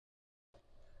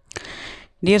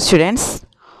Dear students,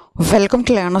 welcome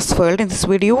to Learner'sworld. In this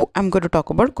video, I'm going to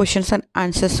talk about questions and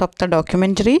answers of the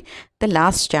documentary The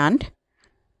Last Stand.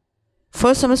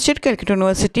 First semester Calicut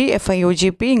University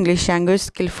Fyugp English Language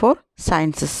Skill for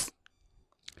Sciences.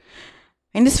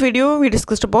 In this video, we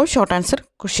discussed about short answer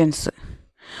questions.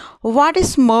 What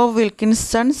is Merv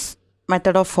Wilkinson's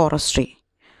method of forestry?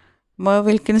 Merv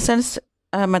Wilkinson's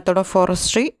method of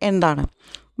forestry എന്താണ്?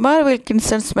 Merv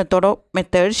Wilkinson's method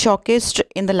showcased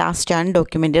in the Last Stand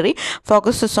documentary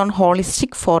focuses on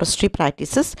holistic forestry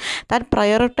practices that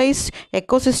prioritize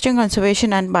ecosystem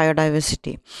conservation and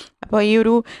biodiversity. അപ്പോൾ ഈ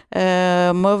ഒരു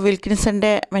Merv Wilkinson's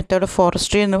method of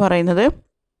forestry എന്ന് പറയുന്നത്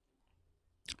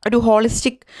ഒരു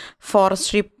holistic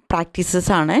forestry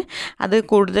practices ആണ്. അത്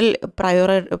കൂടുതൽ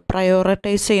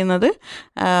പ്രയോറിറ്റൈസ് ചെയ്യുന്നത്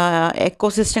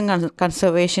എക്കോസിസ്റ്റം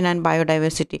കൺസർവേഷൻ ആൻഡ്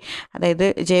ബയോഡൈവേഴ്സിറ്റി, അതായത്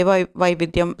ജൈവ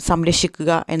വൈവിധ്യം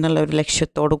സംരക്ഷിക്കുക എന്നുള്ള ഒരു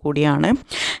ലക്ഷ്യത്തോടു കൂടിയാണ്.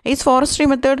 Is forestry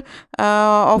method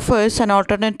offers an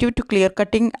alternative to clear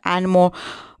cutting and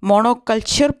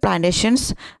monoculture plantations,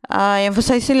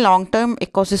 emphasizing long-term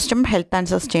ecosystem health and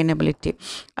sustainability.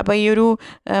 അപ്പോൾ ഈ ഒരു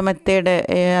മെത്തേഡ്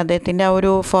അദ്ദേഹത്തിൻ്റെ ആ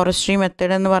ഒരു ഫോറസ്ട്രി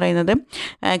മെത്തേഡ് എന്ന് പറയുന്നത്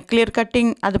ക്ലിയർ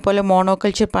കട്ടിങ് അതുപോലെ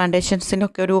മോണോകൾച്ചർ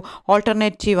പ്ലാന്റേഷൻസിനൊക്കെ ഒരു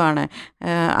ഓൾട്ടർനേറ്റീവാണ്,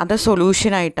 അത്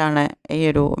സൊല്യൂഷനായിട്ടാണ് ഈ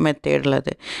ഒരു മെത്തേഡ്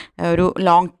ഉള്ളത്. ഒരു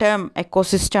ലോങ് ടേം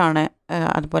എക്കോസിസ്റ്റമാണ്,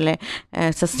 അതുപോലെ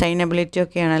സസ്റ്റൈനബിലിറ്റി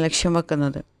ഒക്കെയാണ് ലക്ഷ്യം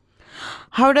വെക്കുന്നത്.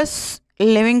 How does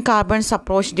living carbons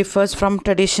approach differs from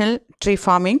traditional tree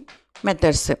farming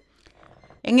methods?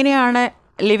 എങ്ങനെയാണ്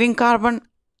living carbon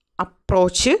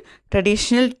approach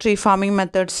traditional tree farming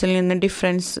മെത്തേഡ്സിൽ നിന്ന്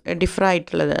ഡിഫർ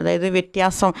ആയിട്ടുള്ളത്, അതായത്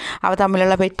വ്യത്യാസം, അവ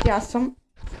തമ്മിലുള്ള വ്യത്യാസം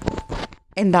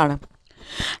എന്താണ്?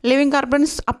 Living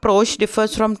carbon's approach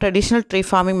differs from traditional tree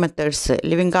farming methods.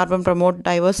 Living carbon promote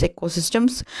diverse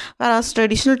ecosystems, whereas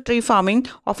traditional tree farming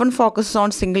often focuses on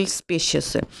single species.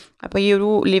 അപ്പോൾ ഈ ഒരു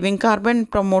ലിവിങ് കാർബൺ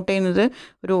പ്രൊമോട്ട് ചെയ്യുന്നത്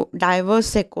ഒരു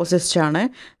ഡൈവേഴ്സ് എക്കോസിസ്റ്റമാണ്,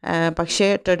 പക്ഷേ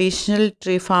ട്രഡീഷണൽ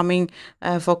ട്രീ ഫാമിംഗ്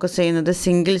ഫോക്കസ് ചെയ്യുന്നത്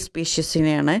single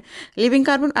സ്പീഷ്യസിനെയാണ്. Living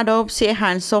carbon adopts A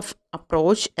hands of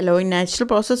approach, allowing natural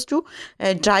process to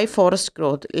drive forest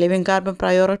growth. Living carbon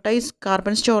prioritize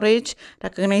carbon storage,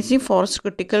 recognizing forest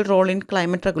critical role in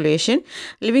climate regulation.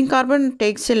 Living carbon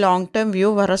takes a long-term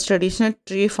view, whereas traditional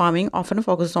tree farming often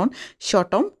focuses on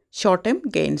short-term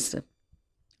gains.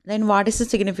 Then what is the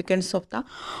significance of the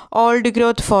old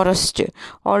growth forest?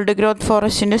 Old growth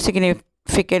forest in the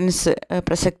significance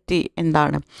പ്രസക്തി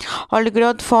എന്താണ്? Old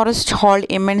growth forest hold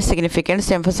immense significance,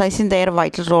 emphasising there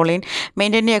vital role in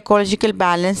maintaining ecological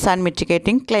balance and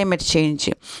mitigating climate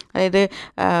change. അതായത്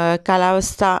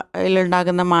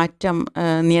കാലാവസ്ഥയിലുണ്ടാകുന്ന മാറ്റം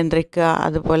നിയന്ത്രിക്കുക,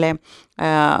 അതുപോലെ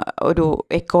ഒരു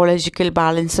ecological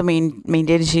balance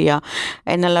maintain ചെയ്യുക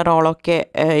എന്നുള്ള റോളൊക്കെ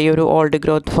ഈ ഒരു old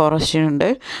growth ഫോറസ്റ്റിനുണ്ട്.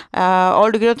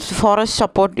 Old growth forest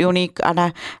support unique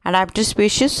adapted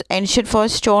species, ancient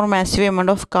forest store massive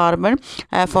amount of carbon,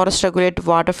 forest regulate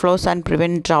water flows and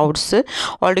prevent droughts.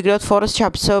 Old growth forest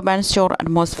absorb and store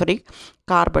atmospheric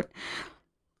carbon.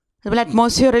 അതുപോലെ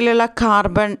അറ്റ്മോസ്ഫിയറിലുള്ള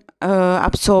carbon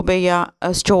absorb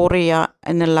ചെയ്യുക, store ചെയ്യുക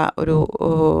എന്നുള്ള ഒരു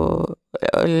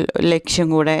ലക്ഷ്യം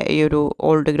കൂടെ ഈ ഒരു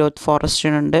old growth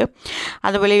ഫോറസ്റ്റിനുണ്ട്.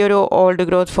 അതുപോലെ ഈ ഒരു ഓൾഡ്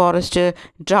ഗ്രോത്ത് ഫോറസ്റ്റ്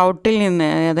ഡ്രൗട്ടിൽ നിന്ന്,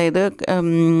 അതായത്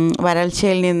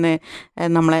വരൾച്ചയിൽ നിന്ന്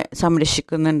നമ്മളെ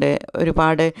സംരക്ഷിക്കുന്നുണ്ട്,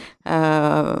 ഒരുപാട്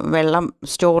വെള്ളം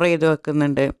സ്റ്റോർ ചെയ്ത്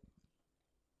വെക്കുന്നുണ്ട്,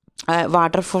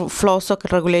 വാട്ടർ ഫ്ലോസൊക്കെ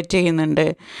റെഗുലേറ്റ് ചെയ്യുന്നുണ്ട്,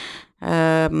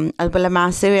 അതുപോലെ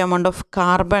മാസീവ് എമൗണ്ട് ഓഫ്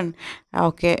കാർബൺ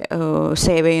ഒക്കെ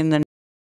സേവ് ചെയ്യുന്നുണ്ട്.